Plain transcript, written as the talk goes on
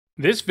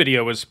This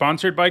video is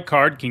sponsored by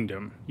Card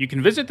Kingdom. You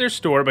can visit their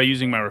store by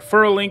using my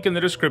referral link in the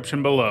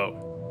description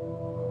below.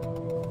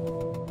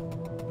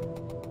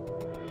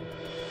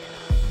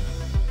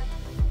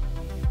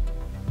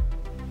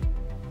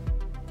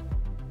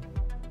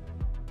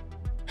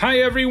 Hi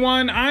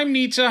everyone, I'm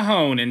Nita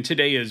Hone, and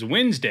today is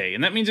Wednesday,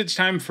 and that means it's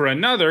time for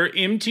another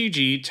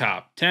MTG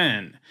Top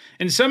 10.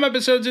 In some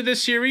episodes of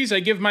this series,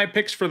 I give my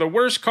picks for the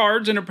worst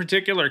cards in a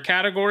particular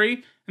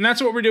category, and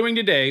that's what we're doing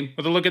today,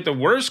 with a look at the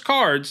worst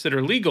cards that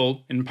are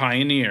legal in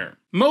Pioneer.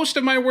 Most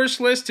of my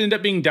worst lists end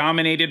up being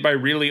dominated by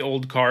really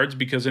old cards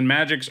because in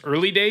Magic's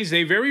early days,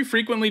 they very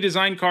frequently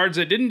designed cards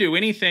that didn't do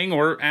anything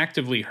or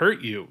actively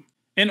hurt you.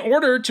 In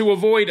order to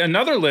avoid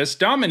another list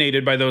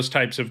dominated by those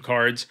types of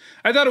cards,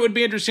 I thought it would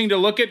be interesting to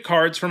look at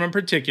cards from a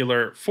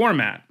particular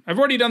format. I've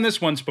already done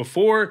this once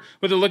before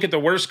with a look at the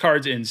worst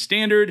cards in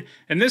Standard,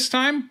 and this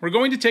time we're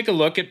going to take a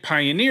look at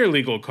Pioneer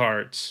legal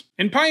cards.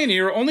 In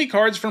Pioneer, only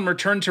cards from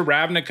Return to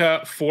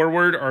Ravnica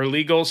forward are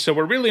legal, so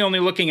we're really only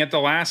looking at the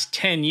last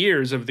 10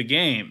 years of the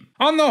game.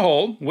 On the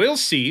whole, we'll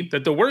see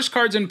that the worst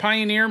cards in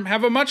Pioneer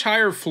have a much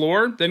higher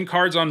floor than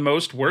cards on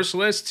most worst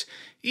lists,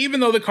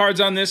 even though the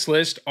cards on this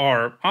list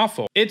are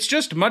awful. It's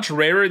just much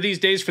rarer these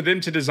days for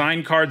them to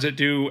design cards that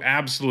do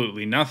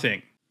absolutely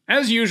nothing.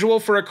 As usual,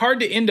 for a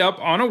card to end up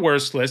on a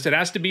worst list, it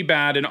has to be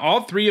bad in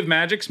all three of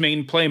Magic's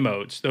main play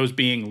modes, those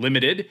being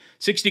Limited,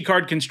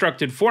 60-card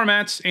constructed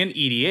formats, and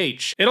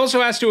EDH. It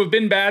also has to have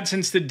been bad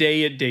since the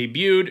day it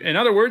debuted. In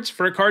other words,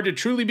 for a card to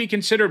truly be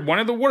considered one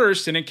of the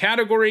worst in a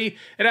category,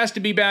 it has to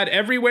be bad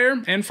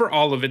everywhere and for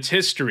all of its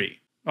history.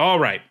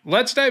 Alright,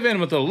 let's dive in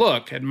with a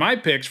look at my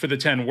picks for the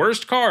 10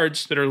 worst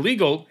cards that are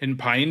legal in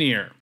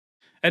Pioneer.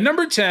 At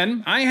number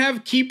 10, I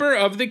have Keeper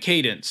of the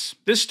Cadence.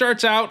 This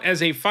starts out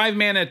as a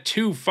 5-mana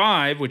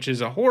 2/5, which is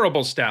a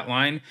horrible stat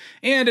line,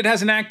 and it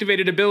has an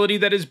activated ability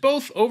that is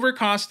both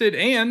overcosted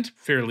and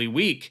fairly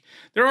weak.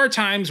 There are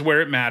times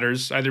where it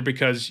matters, either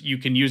because you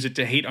can use it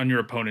to hate on your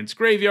opponent's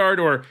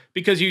graveyard, or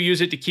because you use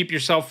it to keep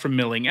yourself from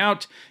milling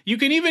out. You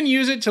can even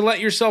use it to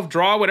let yourself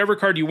draw whatever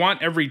card you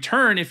want every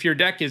turn if your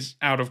deck is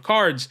out of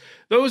cards.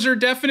 Those are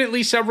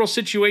definitely several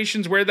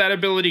situations where that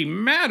ability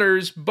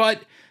matters,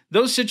 but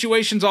those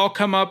situations all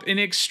come up an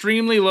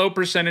extremely low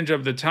percentage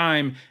of the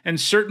time, and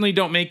certainly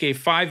don't make a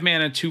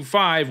 5-mana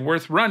 2/5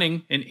 worth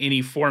running in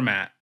any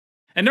format.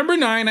 At number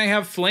 9, I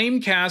have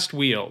Flamecast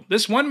Wheel.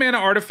 This 1-mana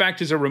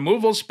artifact is a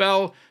removal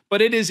spell,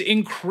 but it is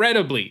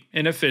incredibly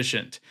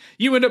inefficient.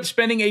 You end up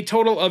spending a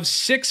total of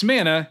 6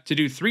 mana to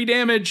do 3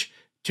 damage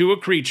to a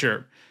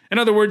creature. In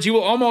other words, you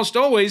will almost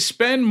always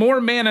spend more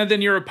mana than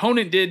your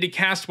opponent did to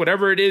cast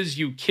whatever it is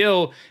you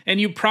kill,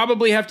 and you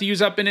probably have to use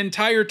up an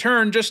entire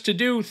turn just to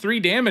do 3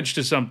 damage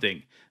to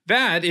something.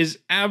 That is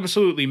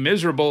absolutely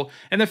miserable,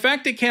 and the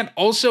fact it can't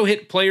also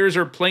hit players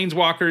or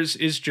planeswalkers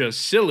is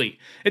just silly.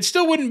 It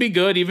still wouldn't be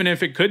good even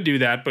if it could do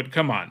that, but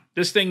come on.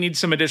 This thing needs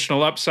some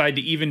additional upside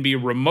to even be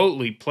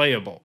remotely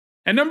playable.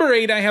 At number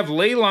 8, I have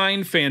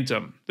Leyline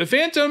Phantom. The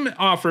Phantom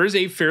offers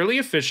a fairly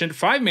efficient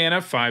 5-mana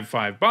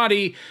 5/5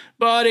 body,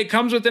 but it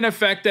comes with an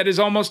effect that is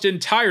almost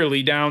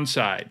entirely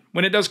downside.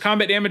 When it does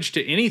combat damage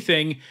to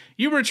anything,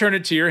 you return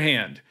it to your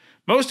hand.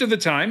 Most of the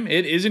time,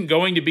 it isn't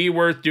going to be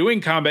worth doing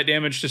combat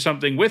damage to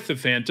something with the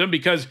Phantom,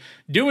 because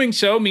doing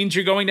so means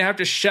you're going to have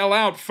to shell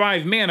out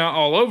 5 mana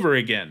all over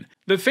again.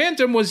 The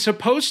Phantom was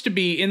supposed to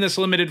be in this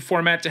limited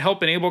format to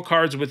help enable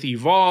cards with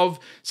Evolve,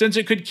 since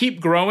it could keep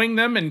growing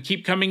them and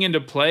keep coming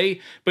into play,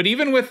 but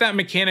even with that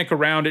mechanic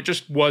around, it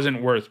just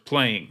wasn't worth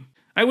playing.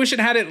 I wish it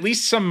had at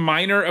least some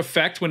minor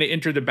effect when it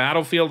entered the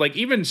battlefield, like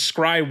even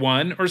Scry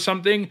 1 or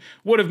something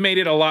would have made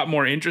it a lot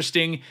more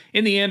interesting.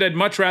 In the end, I'd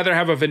much rather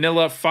have a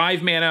vanilla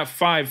 5-mana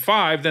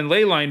 5/5 than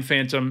Leyline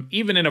Phantom,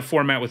 even in a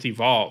format with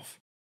Evolve.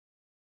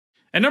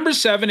 At number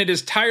 7, it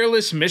is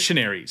Tireless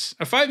Missionaries.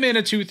 A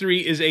 5-mana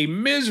 2/3 is a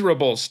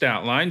miserable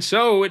stat line,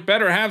 so it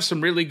better have some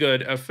really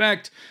good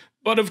effect.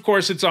 But of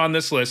course it's on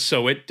this list,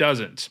 so it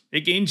doesn't.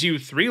 It gains you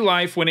 3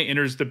 life when it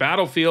enters the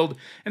battlefield,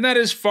 and that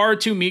is far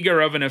too meager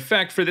of an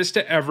effect for this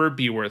to ever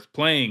be worth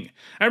playing.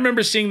 I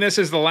remember seeing this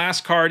as the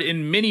last card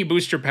in many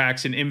booster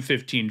packs in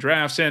M15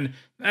 drafts, and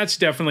that's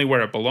definitely where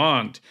it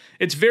belonged.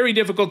 It's very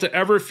difficult to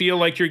ever feel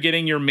like you're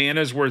getting your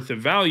mana's worth of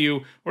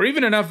value, or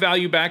even enough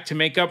value back to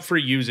make up for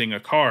using a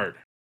card.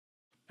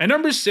 At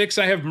number 6,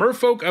 I have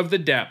Merfolk of the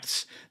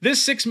Depths.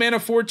 This 6-mana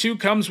 4/2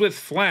 comes with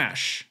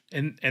Flash,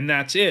 and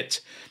that's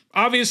it.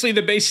 Obviously,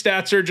 the base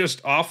stats are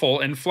just awful,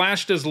 and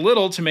Flash does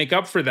little to make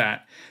up for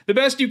that. The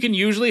best you can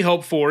usually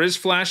hope for is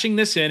flashing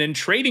this in and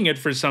trading it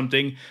for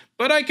something,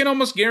 but I can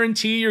almost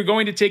guarantee you're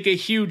going to take a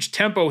huge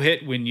tempo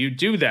hit when you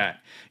do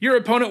that. Your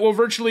opponent will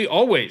virtually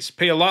always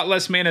pay a lot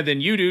less mana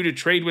than you do to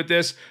trade with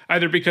this,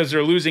 either because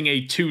they're losing a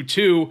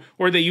 2/2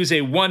 or they use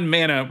a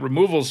 1-mana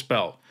removal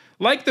spell.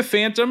 Like the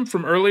Phantom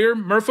from earlier,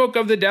 Merfolk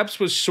of the Depths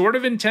was sort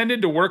of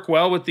intended to work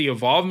well with the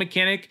Evolve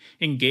mechanic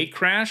in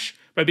Gatecrash,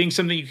 by being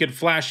something you could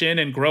flash in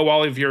and grow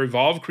all of your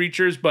Evolve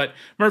creatures, but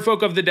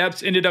Merfolk of the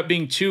Depths ended up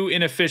being too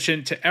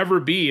inefficient to ever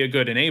be a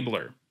good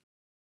enabler.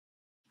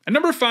 At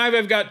number 5,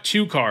 I've got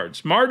 2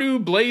 cards,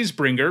 Mardu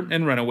Blazebringer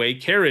and Runaway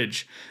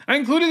Carriage. I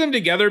included them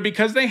together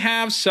because they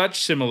have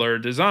such similar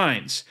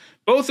designs.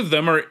 Both of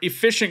them are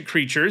efficient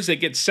creatures that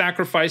get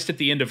sacrificed at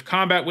the end of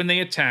combat when they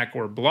attack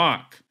or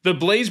block. The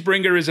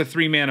Blazebringer is a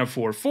 3-mana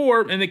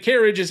 4/4, and the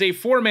Carriage is a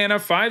 4-mana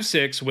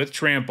 5/6 with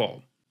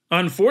Trample.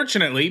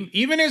 Unfortunately,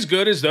 even as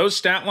good as those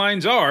stat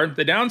lines are,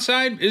 the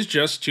downside is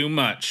just too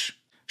much.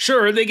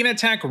 Sure, they can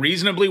attack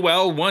reasonably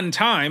well one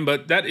time,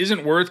 but that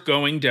isn't worth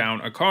going down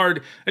a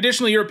card.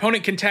 Additionally, your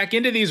opponent can tack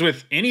into these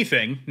with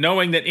anything,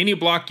 knowing that any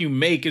block you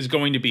make is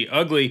going to be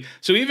ugly,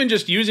 so even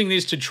just using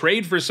these to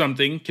trade for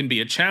something can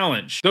be a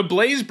challenge. The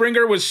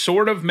Blazebringer was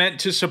sort of meant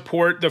to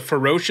support the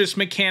Ferocious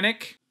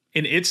mechanic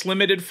in its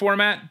limited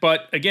format,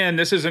 but again,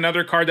 this is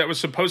another card that was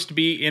supposed to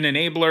be an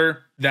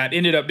enabler that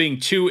ended up being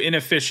too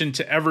inefficient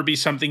to ever be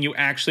something you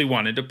actually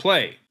wanted to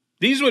play.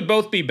 These would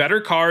both be better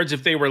cards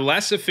if they were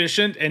less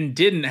efficient and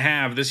didn't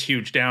have this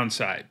huge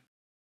downside.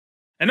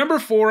 At number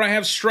 4, I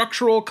have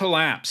Structural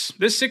Collapse.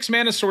 This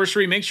 6-mana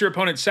sorcery makes your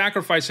opponent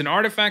sacrifice an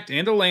artifact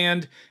and a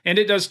land, and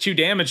it does 2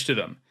 damage to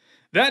them.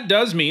 That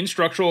does mean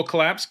Structural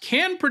Collapse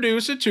can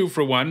produce a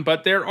 2-for-1,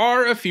 but there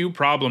are a few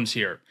problems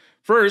here.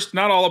 First,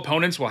 not all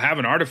opponents will have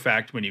an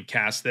artifact when you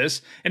cast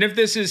this, and if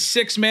this is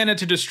 6 mana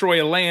to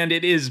destroy a land,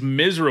 it is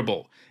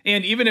miserable.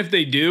 And even if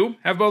they do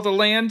have both a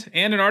land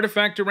and an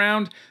artifact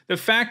around, the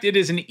fact it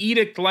is an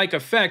edict-like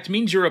effect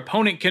means your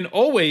opponent can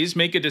always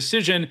make a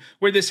decision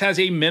where this has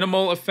a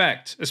minimal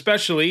effect,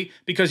 especially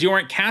because you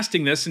aren't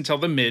casting this until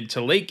the mid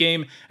to late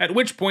game, at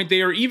which point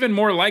they are even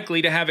more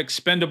likely to have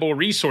expendable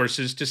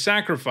resources to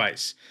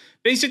sacrifice.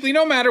 Basically,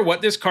 no matter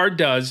what this card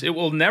does, it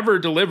will never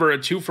deliver a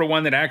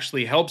 2-for-1 that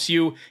actually helps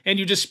you, and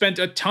you just spent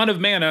a ton of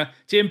mana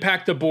to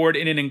impact the board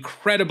in an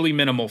incredibly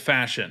minimal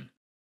fashion.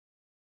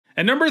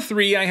 At number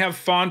 3, I have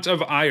Font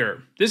of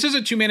Ire. This is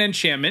a 2-mana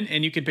enchantment,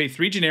 and you can pay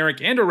 3 generic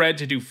and a red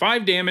to do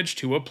 5 damage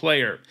to a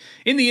player.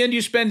 In the end,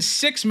 you spend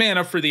 6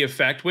 mana for the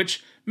effect,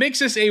 which makes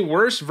this a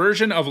worse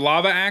version of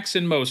Lava Axe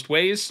in most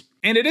ways.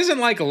 And it isn't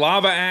like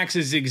Lava Axe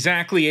is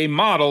exactly a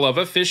model of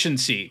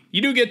efficiency.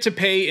 You do get to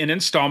pay in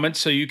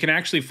installments, so you can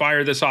actually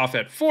fire this off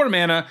at 4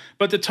 mana,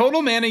 but the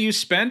total mana you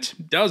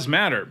spent does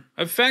matter.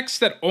 Effects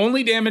that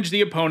only damage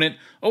the opponent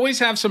always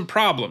have some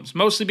problems,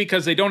 mostly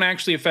because they don't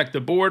actually affect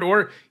the board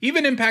or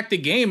even impact the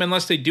game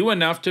unless they do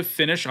enough to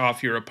finish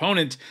off your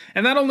opponent,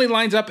 and that only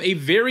lines up a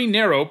very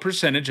narrow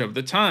percentage of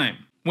the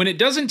time. When it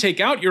doesn't take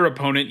out your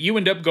opponent, you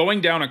end up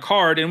going down a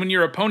card, and when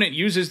your opponent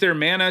uses their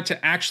mana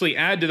to actually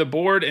add to the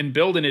board and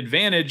build an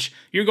advantage,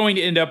 you're going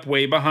to end up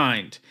way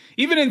behind.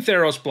 Even in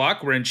Theros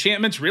block, where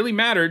enchantments really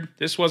mattered,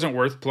 this wasn't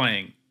worth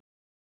playing.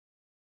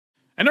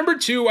 At number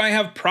 2, I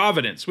have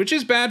Providence, which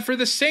is bad for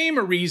the same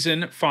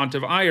reason Font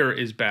of Ire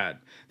is bad.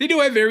 They do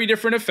have very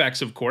different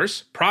effects, of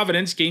course.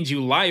 Providence gains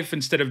you life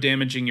instead of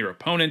damaging your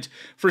opponent.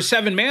 For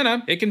 7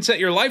 mana, it can set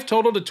your life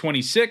total to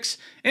 26,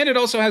 and it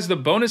also has the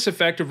bonus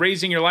effect of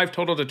raising your life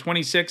total to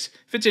 26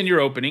 if it's in your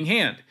opening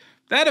hand.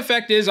 That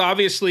effect is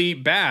obviously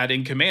bad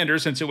in Commander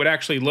since it would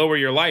actually lower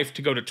your life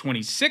to go to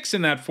 26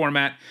 in that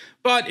format,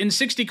 but in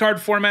 60-card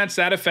formats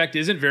that effect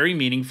isn't very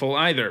meaningful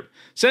either.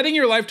 Setting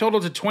your life total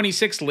to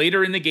 26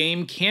 later in the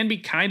game can be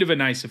kind of a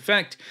nice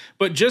effect,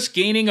 but just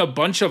gaining a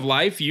bunch of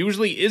life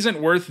usually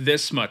isn't worth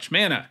this much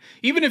mana.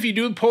 Even if you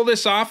do pull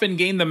this off and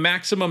gain the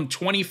maximum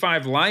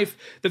 25 life,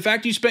 the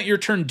fact you spent your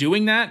turn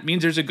doing that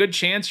means there's a good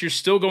chance you're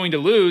still going to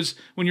lose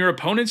when your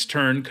opponent's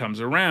turn comes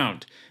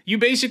around. You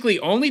basically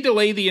only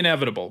delay the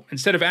inevitable,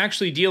 instead of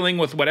actually dealing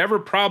with whatever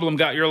problem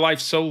got your life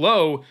so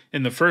low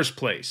in the first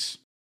place.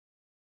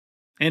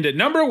 And at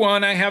number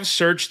 1, I have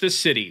Search the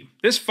City.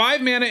 This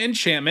 5-mana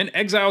enchantment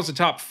exiles the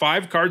top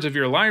 5 cards of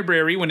your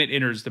library when it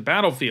enters the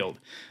battlefield.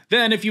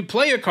 Then, if you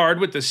play a card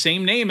with the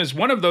same name as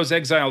one of those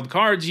exiled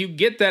cards, you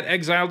get that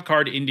exiled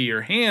card into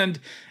your hand,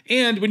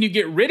 and when you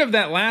get rid of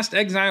that last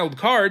exiled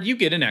card, you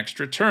get an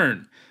extra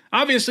turn.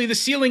 Obviously, the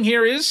ceiling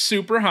here is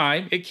super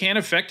high. It can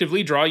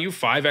effectively draw you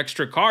 5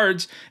 extra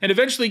cards and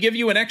eventually give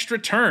you an extra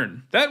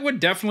turn. That would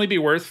definitely be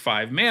worth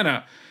 5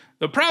 mana.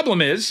 The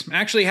problem is,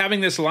 actually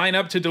having this line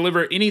up to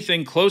deliver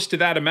anything close to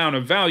that amount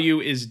of value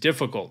is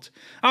difficult.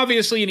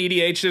 Obviously in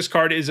EDH this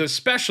card is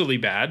especially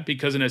bad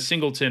because in a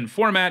singleton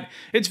format,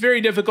 it's very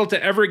difficult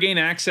to ever gain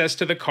access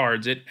to the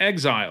cards it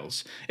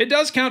exiles. It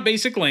does count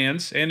basic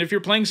lands, and if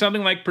you're playing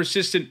something like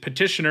Persistent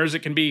Petitioners, it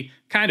can be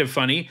kind of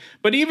funny,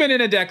 but even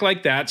in a deck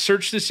like that,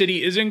 Search the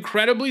City is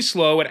incredibly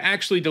slow at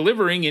actually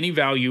delivering any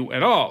value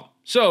at all.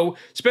 So,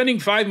 spending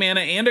 5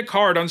 mana and a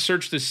card on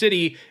Search the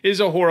City is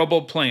a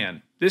horrible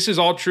plan. This is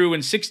all true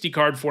in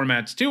 60-card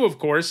formats too, of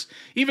course,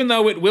 even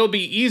though it will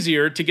be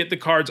easier to get the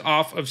cards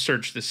off of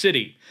Search the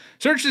City.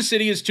 Search the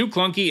City is too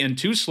clunky and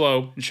too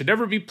slow and should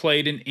never be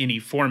played in any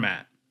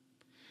format.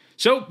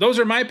 So, those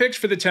are my picks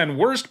for the 10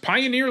 worst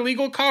Pioneer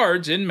legal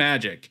cards in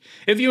Magic.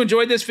 If you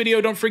enjoyed this video,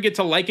 don't forget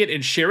to like it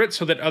and share it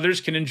so that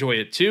others can enjoy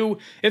it too.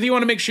 If you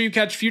want to make sure you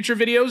catch future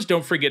videos,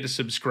 don't forget to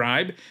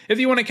subscribe. If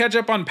you want to catch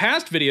up on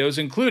past videos,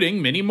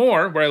 including many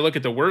more, where I look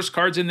at the worst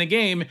cards in the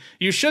game,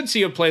 you should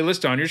see a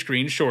playlist on your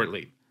screen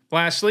shortly.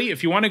 Lastly,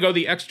 if you want to go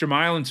the extra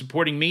mile in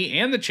supporting me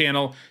and the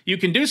channel, you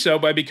can do so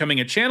by becoming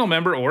a channel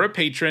member or a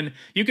patron.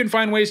 You can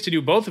find ways to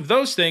do both of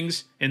those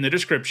things in the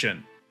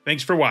description.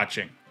 Thanks for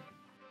watching.